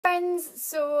friends,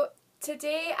 so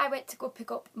today I went to go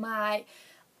pick up my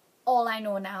All I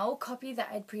Know Now copy that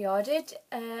I'd pre-ordered.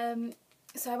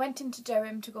 So I went into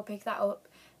Durham to go pick that up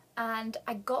and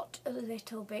I got a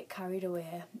little bit carried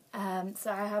away.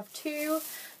 So I have two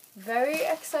very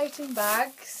exciting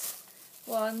bags,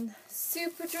 one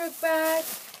Superdrug bag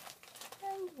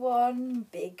and one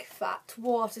big fat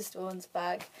Waterstones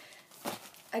bag.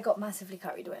 I got massively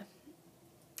carried away.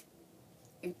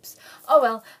 Oops. Oh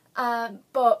well,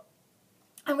 but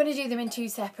I'm going to do them in two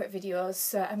separate videos.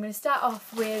 So I'm going to start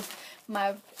off with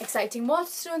my exciting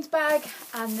Waterstones bag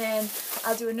and then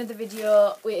I'll do another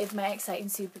video with my exciting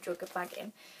Superdrug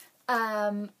bagging.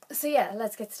 So yeah,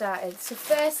 let's get started. So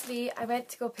firstly, I went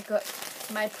to go pick up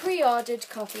my pre-ordered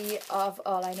copy of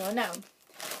All I Know Now.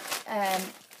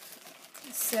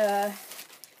 So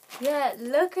yeah,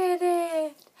 look at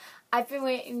it. I've been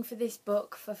waiting for this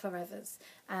book for forevers,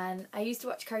 and I used to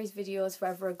watch Carrie's videos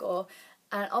forever ago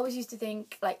and I always used to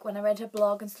think, like, when I read her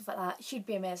blog and stuff like that, she'd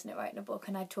be amazing at writing a book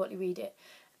and I'd totally read it.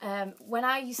 When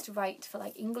I used to write for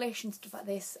like English and stuff like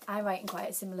this, I write in quite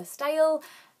a similar style.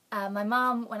 My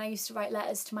mum, when I used to write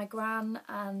letters to my gran,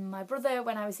 and my brother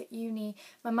when I was at uni,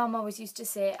 my mum always used to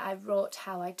say I wrote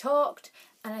how I talked,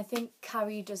 and I think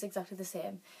Carrie does exactly the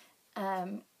same.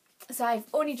 So I've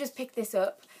only just picked this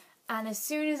up, and as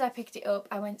soon as I picked it up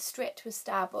I went straight to a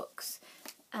Starbucks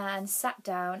and sat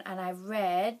down and I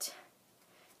read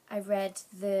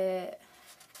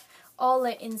all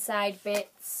the inside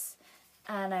bits,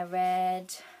 and I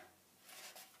read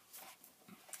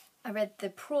the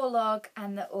prologue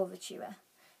and the overture,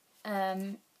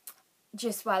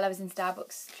 just while I was in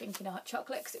Starbucks drinking a hot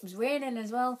chocolate because it was raining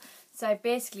as well. So I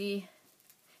basically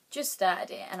just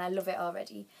started it and I love it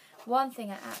already. One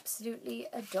thing I absolutely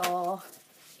adore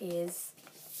is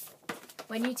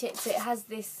when you take, so it has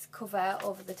this cover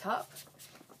over the top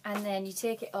and then you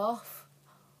take it off.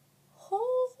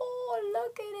 Oh,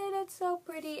 look at it, it's so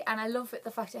pretty. And I love it,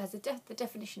 the fact it has the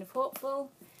definition of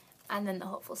hopeful and then the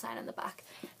hopeful sign on the back.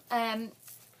 When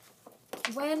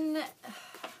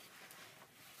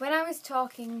I was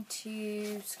talking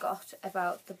to Scott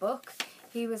about the book,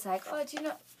 he was like, oh, do you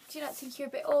not think you're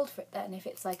a bit old for it then, if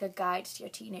it's like a guide to your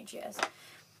teenage years?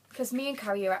 Because me and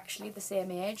Carrie are actually the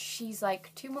same age. She's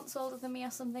like 2 months older than me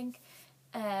or something.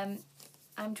 I'm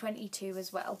 22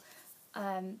 as well.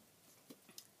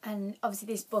 And obviously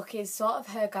this book is sort of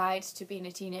her guide to being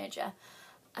a teenager.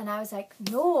 And I was like,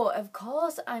 no, of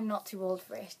course I'm not too old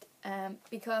for it.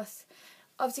 Because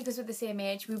obviously because we're the same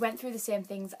age, we went through the same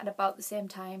things at about the same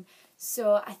time.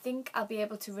 So I think I'll be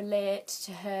able to relate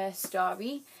to her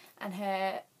story and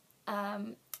her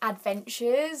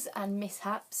adventures and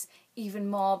mishaps even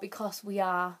more because we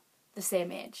are the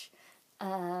same age.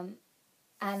 And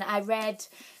when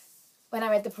I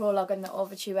read the prologue and the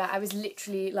overture, I was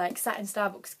literally like sat in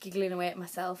Starbucks giggling away at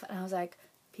myself, and I was like,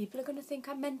 people are going to think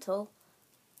I'm mental,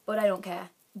 but I don't care.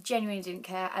 Genuinely didn't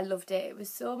care. I loved it. It was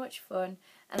so much fun,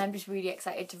 and I'm just really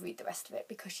excited to read the rest of it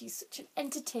because she's such an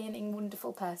entertaining,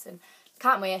 wonderful person.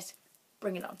 Can't wait.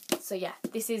 Bring it on. So yeah,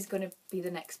 this is going to be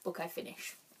the next book I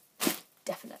finish.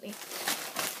 Definitely.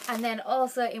 And then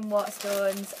also in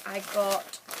Waterstones, I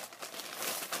got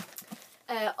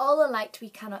All the Light We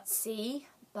Cannot See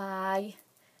by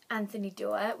Anthony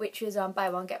Doerr, which is on buy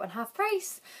one get one half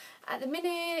price. At the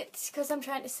minute, because I'm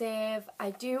trying to save, I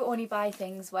do only buy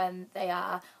things when they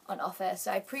are on offer.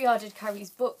 So I pre-ordered Carrie's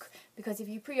book because if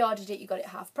you pre-ordered it, you got it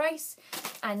half price.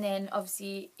 And then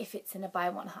obviously if it's in a buy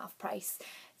one half price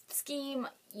scheme,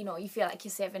 you know, you feel like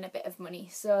you're saving a bit of money.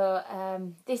 So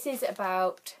this is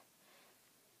about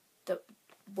the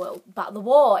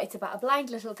war. It's about a blind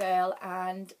little girl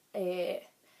and a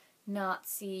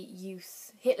Nazi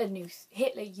youth, Hitler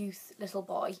youth little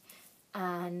boy,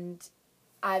 and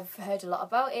I've heard a lot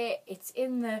about it. It's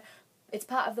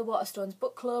part of the Waterstones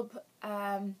book club,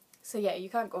 so yeah, you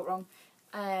can't go wrong.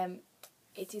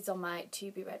 It is on my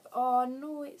to be read. Oh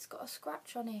no, it's got a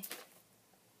scratch on it.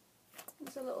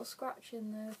 There's a little scratch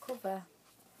in the cover.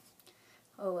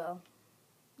 Oh well,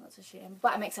 that's a shame.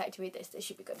 But I'm excited to read this. This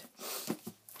should be good.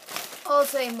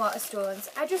 Also in Waterstones,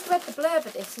 I just read the blurb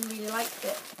of this and really liked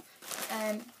it.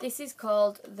 This is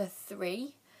called The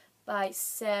Three by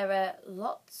Sarah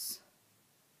Lotz.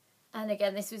 And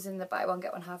again, this was in the buy one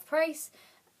get one half price.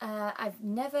 I've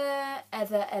never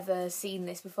ever seen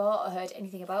this before or heard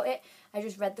anything about it. I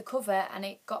just read the cover and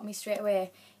it got me straight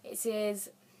away. It says,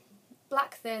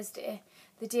 Black Thursday,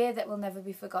 the day that will never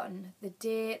be forgotten, the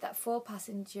day that 4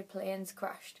 passenger planes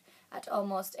crashed at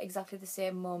almost exactly the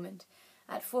same moment.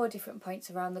 At 4 different points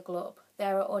around the globe,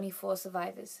 there are only 4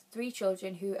 survivors, 3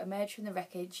 children who emerge from the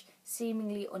wreckage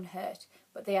seemingly unhurt,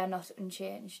 but they are not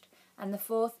unchanged. And the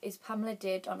fourth is Pamela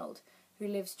Day Donald, who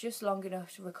lives just long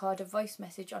enough to record a voice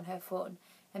message on her phone.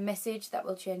 A message that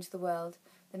will change the world.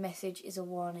 The message is a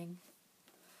warning.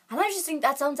 And I just think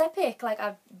that sounds epic. Like,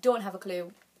 I don't have a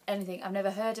clue anything. I've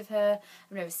never heard of her.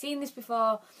 I've never seen this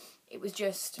before. It was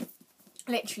just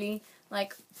literally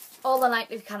like All the Light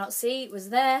We Cannot See was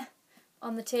there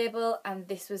on the table, and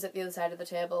this was at the other side of the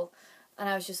table. And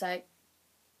I was just like,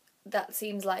 that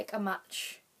seems like a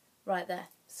match right there.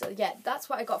 So yeah, that's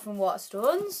what I got from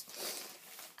Waterstones.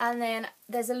 And then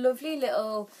there's a lovely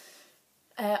little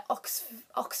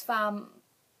Oxfam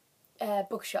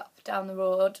bookshop down the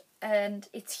road, and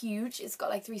it's huge. It's got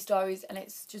like 3 stories, and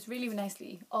it's just really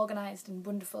nicely organised and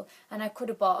wonderful. And I could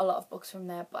have bought a lot of books from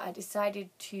there, but I decided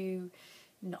to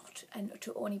not, and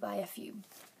to only buy a few.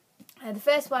 The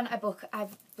first one the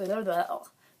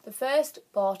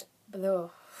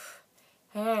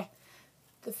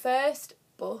first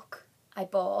book I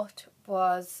bought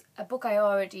was a book I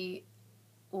already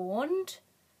owned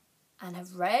and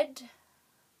have read,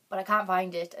 but I can't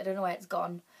find it. I don't know where it's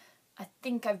gone. I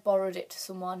think I've borrowed it to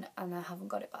someone and I haven't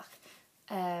got it back.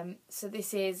 So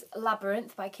this is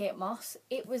Labyrinth by Kate Moss.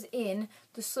 It was in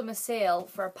the summer sale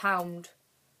for £1.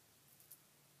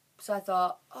 So I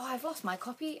thought, oh, I've lost my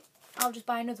copy. I'll just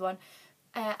buy another one.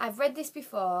 I've read this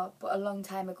before, but a long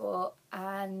time ago.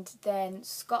 And then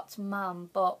Scott's mum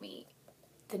bought me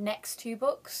the next 2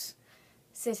 books,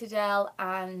 Citadel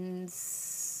and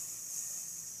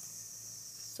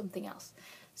something else.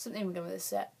 Something we're doing with this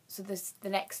set. So this the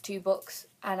next 2 books,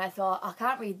 and I thought I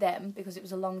can't read them because it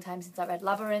was a long time since I read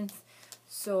Labyrinth.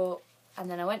 So, and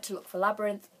then I went to look for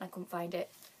Labyrinth and I couldn't find it.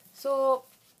 So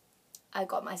I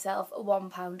got myself a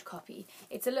 £1 copy.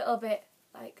 It's a little bit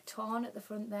like torn at the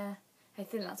front there. I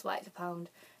think that's why it's £1,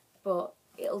 but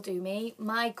it'll do me.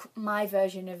 My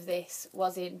version of this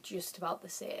was in just about the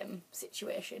same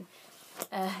situation.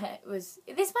 This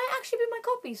might actually be my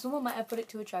copy. Someone might have put it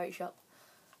to a charity shop.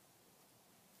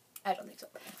 I don't think so.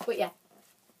 But yeah,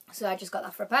 so I just got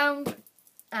that for £1.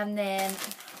 And then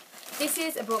this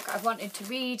is a book I've wanted to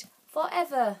read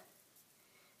forever.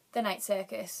 The Night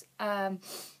Circus.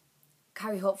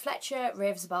 Carrie Hope Fletcher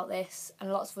raves about this,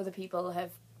 and lots of other people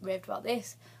have raved about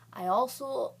this. I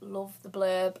also love the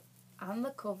blurb and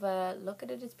the cover. Look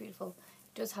at it, it's beautiful.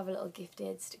 It does have a little gift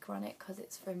aid sticker on it because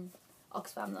it's from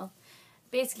Oxfam though.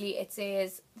 Basically it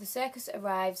says, the circus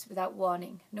arrives without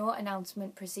warning. No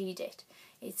announcement precede it.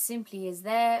 It simply is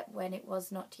there when it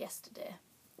was not yesterday.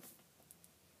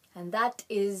 And that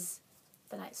is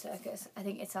The Night Circus. I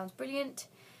think it sounds brilliant.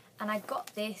 And I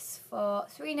got this for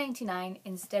 £3.99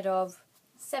 instead of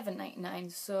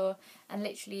 £7.99. So, and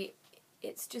literally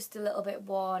it's just a little bit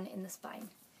worn in the spine.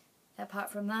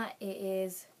 Apart from that, it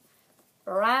is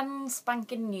brand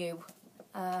spanking new.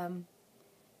 I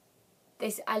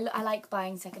like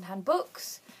buying second-hand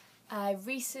books. I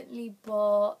recently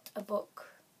bought a book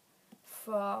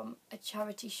from a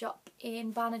charity shop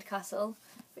in Barnard Castle,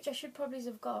 which I should probably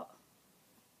have got.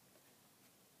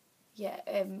 Yeah,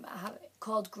 I have it,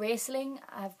 called Graceling.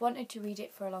 I've wanted to read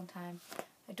it for a long time.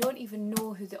 I don't even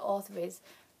know who the author is.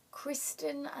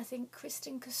 Kristen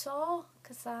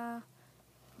Cassar.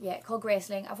 Yeah, called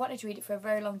Graceling. I've wanted to read it for a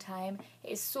very long time.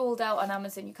 It is sold out on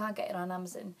Amazon. You can't get it on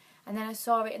Amazon. And then I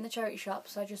saw it in the charity shop,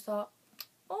 so I just thought,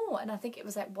 oh, and I think it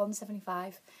was like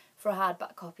 £1.75 for a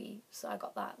hardback copy. So I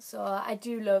got that. So I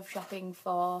do love shopping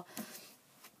for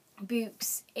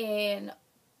books in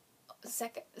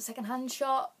second-hand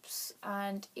shops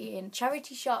and in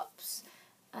charity shops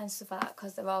and stuff like that,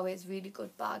 because they're always really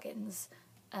good bargains.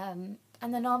 And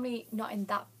they're normally not in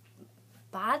that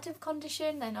bad of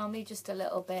condition. They're normally just a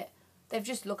little bit, they've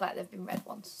just looked like they've been read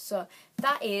once. So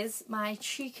that is my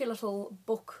cheeky little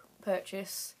book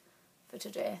purchase for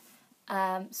today.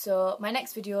 So my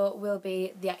next video will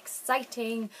be the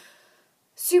exciting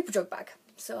Superdrug bag.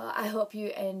 So I hope you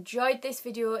enjoyed this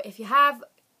video. If you have,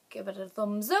 give it a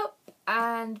thumbs up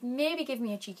and maybe give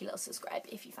me a cheeky little subscribe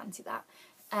if you fancy that.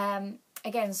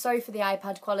 Again, sorry for the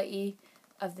iPad quality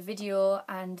of the video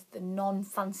and the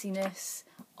non-fanciness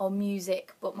or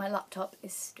music, but my laptop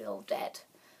is still dead.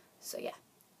 So yeah,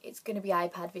 it's going to be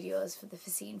iPad videos for the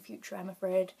foreseen future, I'm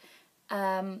afraid.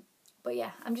 But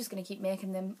yeah, I'm just going to keep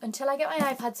making them until I get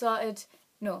my iPad sorted.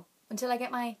 No, until I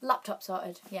get my laptop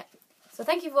sorted, yeah. So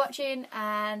thank you for watching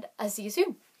and I'll see you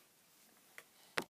soon.